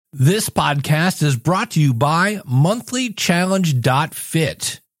This podcast is brought to you by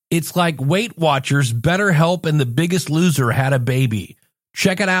monthlychallenge.fit. It's like Weight Watchers, BetterHelp, and The Biggest Loser had a baby.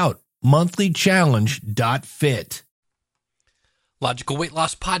 Check it out, monthlychallenge.fit. Logical Weight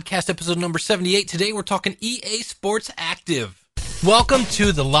Loss Podcast, episode number 78. Today we're talking EA Sports Active. Welcome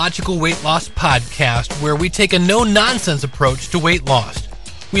to the Logical Weight Loss Podcast, where we take a no-nonsense approach to weight loss.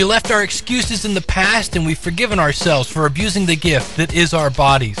 We left our excuses in the past and we've forgiven ourselves for abusing the gift that is our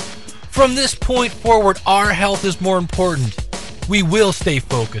bodies. From this point forward, our health is more important. We will stay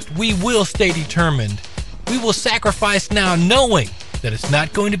focused. We will stay determined. We will sacrifice now knowing that it's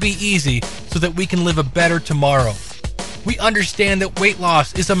not going to be easy so that we can live a better tomorrow. We understand that weight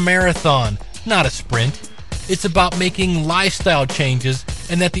loss is a marathon, not a sprint. It's about making lifestyle changes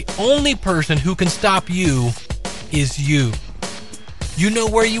and that the only person who can stop you is you. You know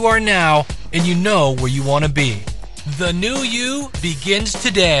where you are now, and you know where you want to be. The new you begins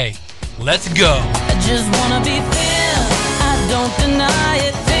today. Let's go. I just want to be thin. I don't deny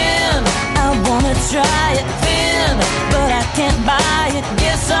it thin. I want to try it thin, but I can't buy it.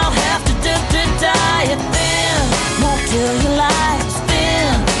 Guess I'll have to diet thin. Won't tell you lies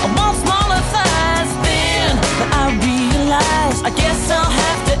thin. I want smaller thighs thin, but I realize I guess I'll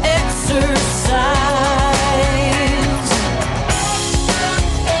have to exercise.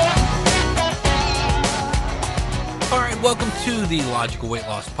 Welcome to the Logical Weight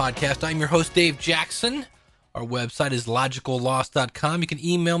Loss Podcast. I'm your host, Dave Jackson. Our website is logicalloss.com. You can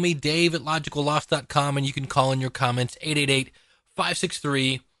email me, dave@logicalloss.com, and you can call in your comments,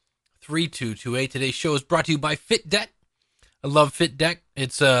 888-563-3228. Today's show is brought to you by FitDeck. I love FitDeck.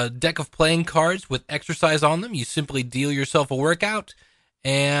 It's a deck of playing cards with exercise on them. You simply deal yourself a workout,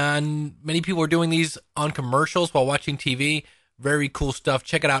 and many people are doing these on commercials while watching TV. Very cool stuff.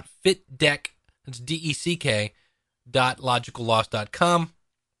 Check it out, FitDeck. That's DECK. .logicalloss.com.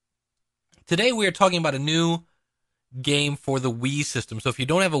 Today we are talking about a new game for the Wii system. So if you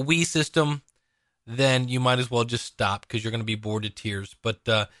don't have a Wii system, then you might as well just stop because you're going to be bored to tears. But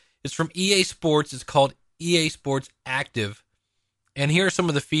it's from EA Sports. It's called EA Sports Active. And here are some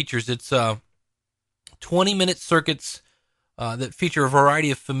of the features. It's 20-minute circuits that feature a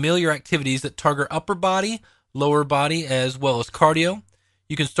variety of familiar activities that target upper body, lower body, as well as cardio.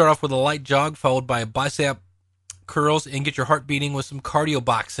 You can start off with a light jog followed by a bicep curls and get your heart beating with some cardio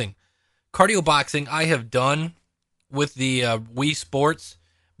boxing. Cardio boxing I have done with the Wii Sports.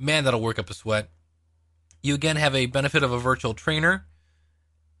 Man, that'll work up a sweat. You again have a benefit of a virtual trainer,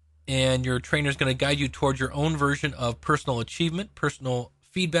 and your trainer is going to guide you towards your own version of personal achievement. Personal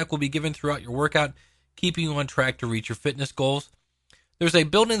feedback will be given throughout your workout, keeping you on track to reach your fitness goals. There's a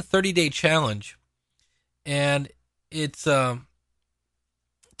built-in 30-day challenge, and it's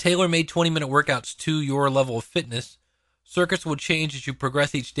tailor-made 20-minute workouts to your level of fitness. Circuits will change as you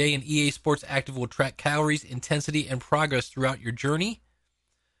progress each day, and EA Sports Active will track calories, intensity, and progress throughout your journey.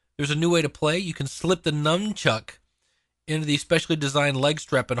 There's a new way to play. You can slip the nunchuck into the specially designed leg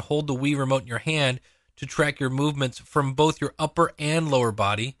strap and hold the Wii remote in your hand to track your movements from both your upper and lower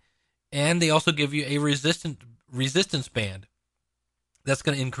body. And they also give you a resistance band. That's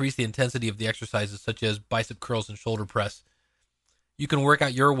going to increase the intensity of the exercises, such as bicep curls and shoulder press. You can work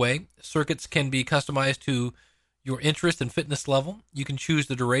out your way. Circuits can be customized to your interest and fitness level. You can choose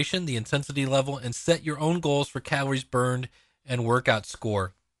the duration, the intensity level, and set your own goals for calories burned and workout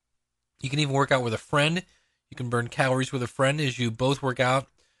score. You can even work out with a friend. You can burn calories with a friend as you both work out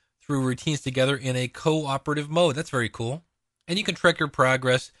through routines together in a cooperative mode. That's very cool. And you can track your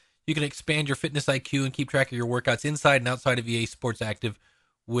progress. You can expand your fitness IQ and keep track of your workouts inside and outside of EA Sports Active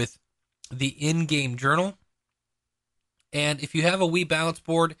with the in-game journal. And if you have a Wii balance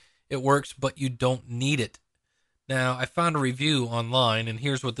board, it works, but you don't need it. Now, I found a review online, and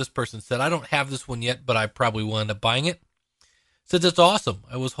here's what this person said. I don't have this one yet, but I probably will end up buying it. It says it's awesome.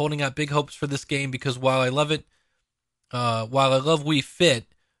 I was holding out big hopes for this game because while I love Wii Fit,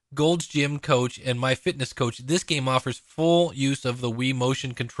 Gold's Gym Coach, and My Fitness Coach, this game offers full use of the Wii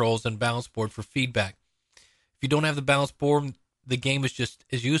motion controls and balance board for feedback. If you don't have the balance board, the game is just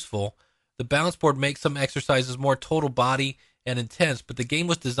as useful. The balance board makes some exercises more total body and intense, but the game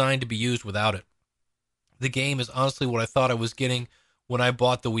was designed to be used without it. The game is honestly what I thought I was getting when I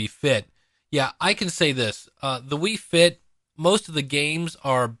bought the Wii Fit. Yeah, I can say this. The Wii Fit, most of the games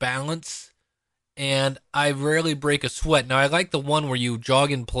are balance, and I rarely break a sweat. Now, I like the one where you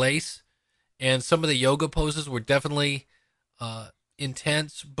jog in place, and some of the yoga poses were definitely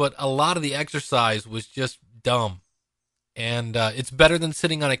intense, but a lot of the exercise was just dumb. And it's better than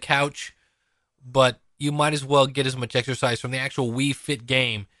sitting on a couch, but you might as well get as much exercise from the actual Wii Fit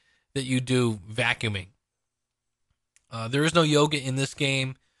game that you do vacuuming. There is no yoga in this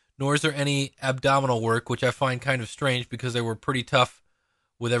game, nor is there any abdominal work, which I find kind of strange because they were pretty tough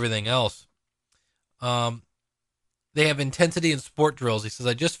with everything else. They have intensity and sport drills. He says,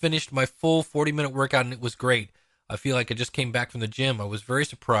 I just finished my full 40-minute workout and it was great. I feel like I just came back from the gym. I was very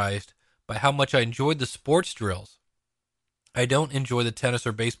surprised by how much I enjoyed the sports drills. I don't enjoy the tennis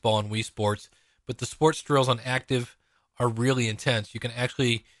or baseball and Wii Sports, but the sports drills on active are really intense. You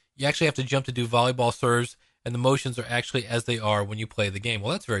actually have to jump to do volleyball serves, and the motions are actually as they are when you play the game.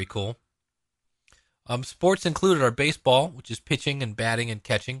 Well, that's very cool. Sports included are baseball, which is pitching and batting and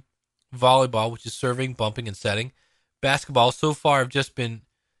catching, volleyball, which is serving, bumping, and setting. Basketball, so far, I've just been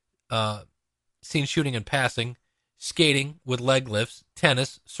seen shooting and passing. Skating with leg lifts.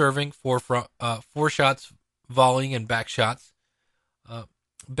 Tennis, serving, four shots, volleying, and back shots.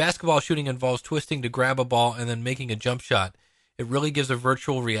 Basketball shooting involves twisting to grab a ball and then making a jump shot. It really gives a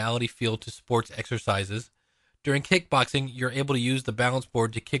virtual reality feel to sports exercises. During kickboxing, you're able to use the balance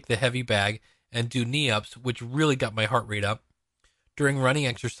board to kick the heavy bag and do knee-ups, which really got my heart rate up. During running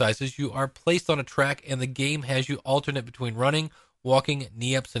exercises, you are placed on a track and the game has you alternate between running, walking,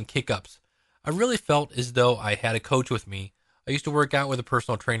 knee-ups, and kick-ups. I really felt as though I had a coach with me. I used to work out with a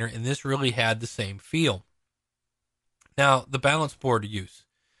personal trainer, and this really had the same feel. Now, the balance board use.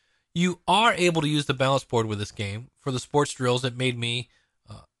 You are able to use the balance board with this game. For the sports drills, it made me,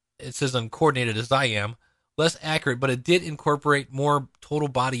 it says uncoordinated as I am, less accurate, but it did incorporate more total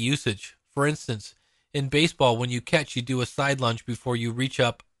body usage. For instance, in baseball, when you catch, you do a side lunge before you reach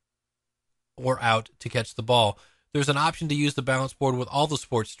up or out to catch the ball. There's an option to use the balance board with all the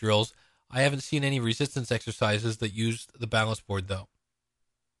sports drills. I haven't seen any resistance exercises that use the balance board, though.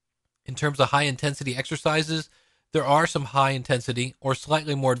 In terms of high-intensity exercises, there are some high-intensity or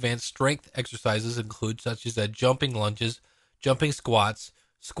slightly more advanced strength exercises include such as jumping lunges, jumping squats,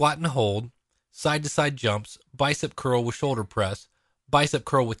 squat and hold, side-to-side jumps, bicep curl with shoulder press, bicep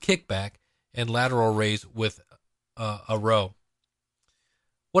curl with kickback, and lateral raise with a row.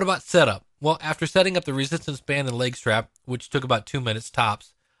 What about setup? Well, after setting up the resistance band and leg strap, which took about 2 minutes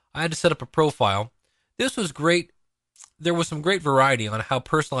tops, I had to set up a profile. This was great. There was some great variety on how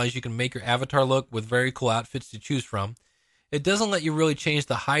personalized you can make your avatar look with very cool outfits to choose from. It doesn't let you really change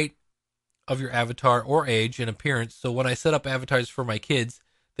the height of your avatar or age and appearance, so when I set up avatars for my kids,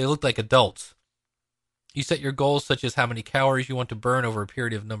 they looked like adults. You set your goals such as how many calories you want to burn over a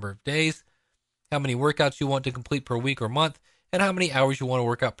period of number of days, how many workouts you want to complete per week or month, and how many hours you want to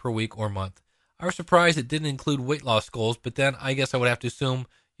work out per week or month. I was surprised it didn't include weight loss goals, but then I guess I would have to assume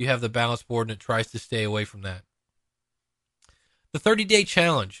you have the balance board and it tries to stay away from that. The 30-day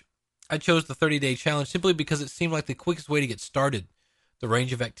challenge. I chose the 30-day challenge simply because it seemed like the quickest way to get started. The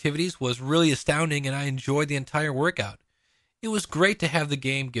range of activities was really astounding and I enjoyed the entire workout. It was great to have the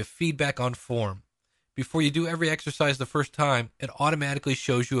game give feedback on form. Before you do every exercise the first time, it automatically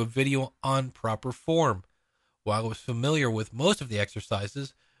shows you a video on proper form. While I was familiar with most of the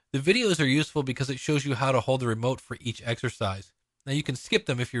exercises, the videos are useful because it shows you how to hold the remote for each exercise. Now you can skip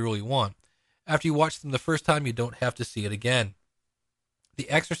them if you really want. After you watch them the first time, you don't have to see it again. The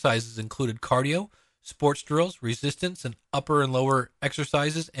exercises included cardio, sports drills, resistance, and upper and lower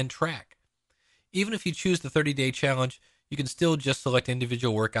exercises, and track. Even if you choose the 30-day challenge, you can still just select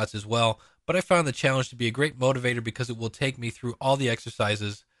individual workouts as well, but I found the challenge to be a great motivator because it will take me through all the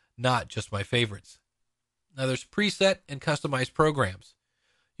exercises, not just my favorites. Now there's preset and customized programs.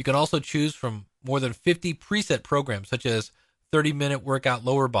 You can also choose from more than 50 preset programs such as 30-minute workout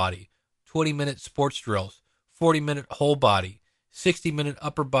lower body, 20-minute sports drills, 40-minute whole body, 60-minute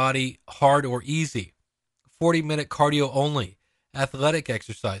upper body hard or easy, 40-minute cardio only, athletic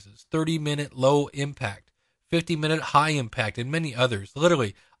exercises, 30-minute low impact, 50-minute high impact, and many others.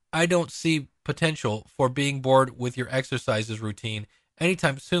 Literally, I don't see potential for being bored with your exercises routine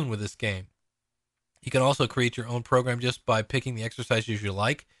anytime soon with this game. You can also create your own program just by picking the exercises you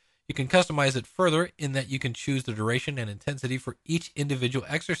like. You can customize it further in that you can choose the duration and intensity for each individual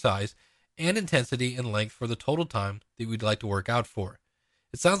exercise and intensity and length for the total time that you'd like to work out for.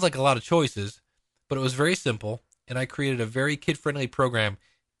 It sounds like a lot of choices, but it was very simple, and I created a very kid-friendly program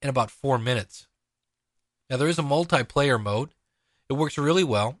in about 4 minutes. Now, there is a multiplayer mode. It works really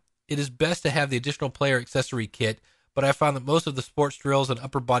well. It is best to have the additional player accessory kit, but I found that most of the sports drills and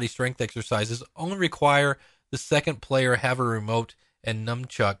upper body strength exercises only require the second player have a remote and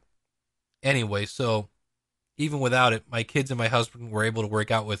nunchuck anyway, so even without it, my kids and my husband were able to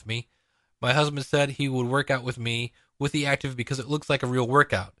work out with me. My husband said he would work out with me with the Active because it looks like a real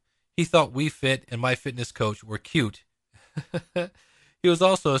workout. He thought We Fit and my fitness coach were cute. He was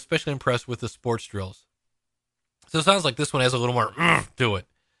also especially impressed with the sports drills. So it sounds like this one has a little more to it.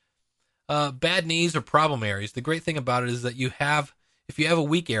 Bad knees or problem areas. The great thing about it is that if If you have a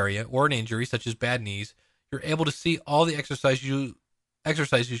weak area or an injury, such as bad knees, you're able to see all the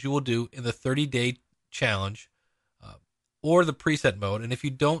exercises you will do in the 30-day challenge or the preset mode. And if you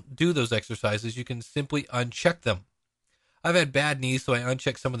don't do those exercises, you can simply uncheck them. I've had bad knees, so I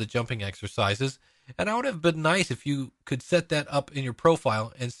unchecked some of the jumping exercises. And it would have been nice if you could set that up in your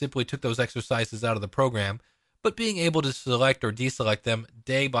profile and simply took those exercises out of the program. But being able to select or deselect them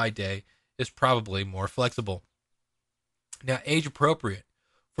day by day is probably more flexible. Now, age appropriate.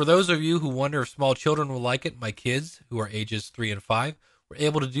 For those of you who wonder if small children will like it, my kids, who are ages 3 and 5, were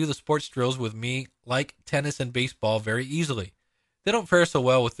able to do the sports drills with me like tennis and baseball very easily. They don't fare so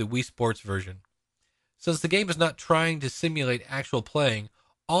well with the Wii Sports version. Since the game is not trying to simulate actual playing,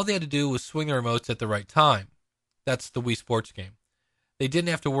 all they had to do was swing the remotes at the right time. That's the Wii Sports game. They didn't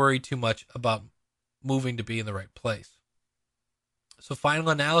have to worry too much about moving to be in the right place. So final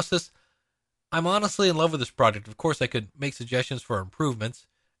analysis, I'm honestly in love with this project. Of course, I could make suggestions for improvements.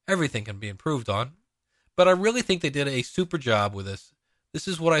 Everything can be improved on. But I really think they did a super job with this. This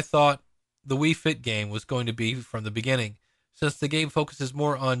is what I thought the Wii Fit game was going to be from the beginning. Since the game focuses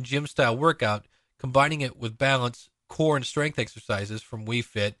more on gym-style workout, combining it with balance, core, and strength exercises from Wii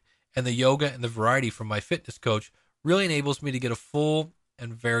Fit, and the yoga and the variety from my fitness coach really enables me to get a full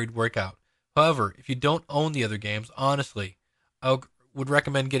and varied workout. However, if you don't own the other games, honestly, I would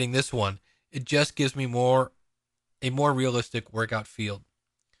recommend getting this one. It just gives me a more realistic workout feel.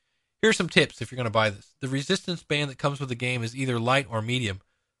 Here's some tips if you're going to buy this. The resistance band that comes with the game is either light or medium.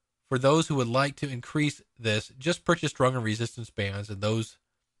 For those who would like to increase this, just purchase stronger resistance bands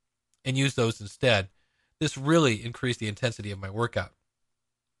and use those instead. This really increased the intensity of my workout.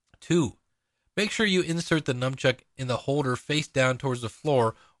 2. Make sure you insert the nunchuck in the holder face down towards the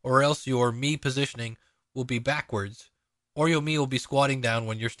floor, or else your Mii positioning will be backwards, or your Mii will be squatting down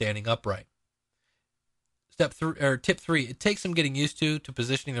when you're standing upright. Tip 3, it takes some getting used to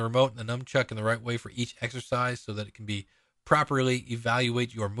positioning the remote and the nunchuck in the right way for each exercise so that it can be properly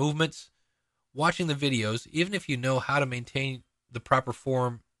evaluate your movements. Watching the videos, even if you know how to maintain the proper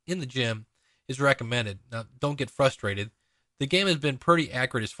form in the gym, is recommended. Now, don't get frustrated. The game has been pretty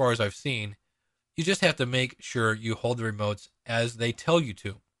accurate as far as I've seen. You just have to make sure you hold the remotes as they tell you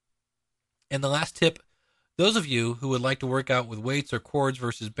to. And the last tip, those of you who would like to work out with weights or cords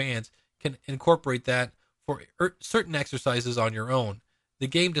versus bands can incorporate that for certain exercises on your own. The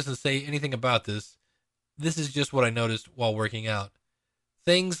game doesn't say anything about this. This is just what I noticed while working out.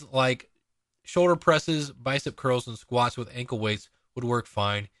 Things like shoulder presses, bicep curls, and squats with ankle weights would work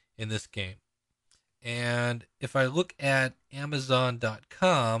fine in this game. And if I look at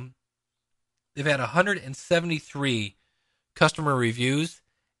Amazon.com, they've had 173 customer reviews,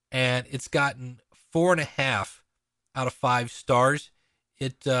 and it's gotten 4.5 out of 5 stars.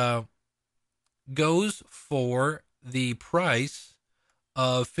 It goes for the price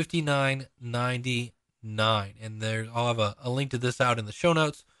of $59.99, and I'll have a link to this out in the show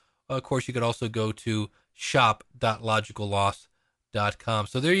notes. Of course, you could also go to shop.logicalloss.com.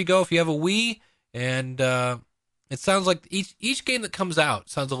 So there you go. If you have a Wii, and it sounds like each game that comes out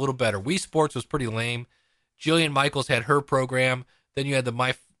sounds a little better. Wii Sports was pretty lame. Jillian Michaels had her program. Then you had the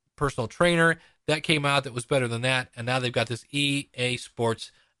My Personal Trainer. That came out that was better than that. And now they've got this EA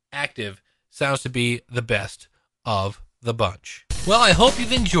Sports Active. Sounds to be the best of the bunch. Well, I hope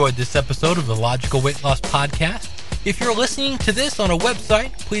you've enjoyed this episode of the Logical Weight Loss Podcast. If you're listening to this on a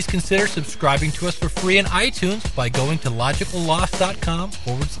website, please consider subscribing to us for free in iTunes by going to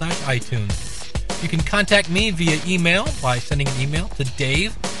logicalloss.com/iTunes. You can contact me via email by sending an email to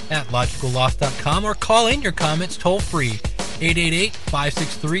dave@logicalloss.com or call in your comments toll-free,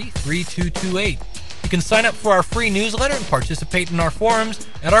 888-563-3228. You can sign up for our free newsletter and participate in our forums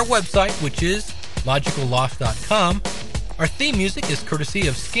at our website, which is logicalloss.com. Our theme music is courtesy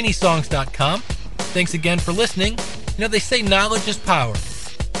of skinnysongs.com. Thanks again for listening. You know, they say knowledge is power.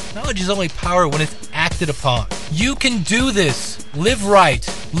 Knowledge is only power when it's acted upon. You can do this. Live right.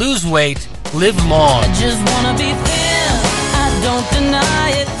 Lose weight. Live long. I just wanna be thin. I don't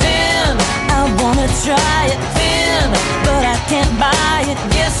deny it. Thin. I wanna try it. Thin. But I can't buy it.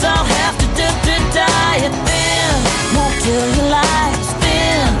 Guess I'll have to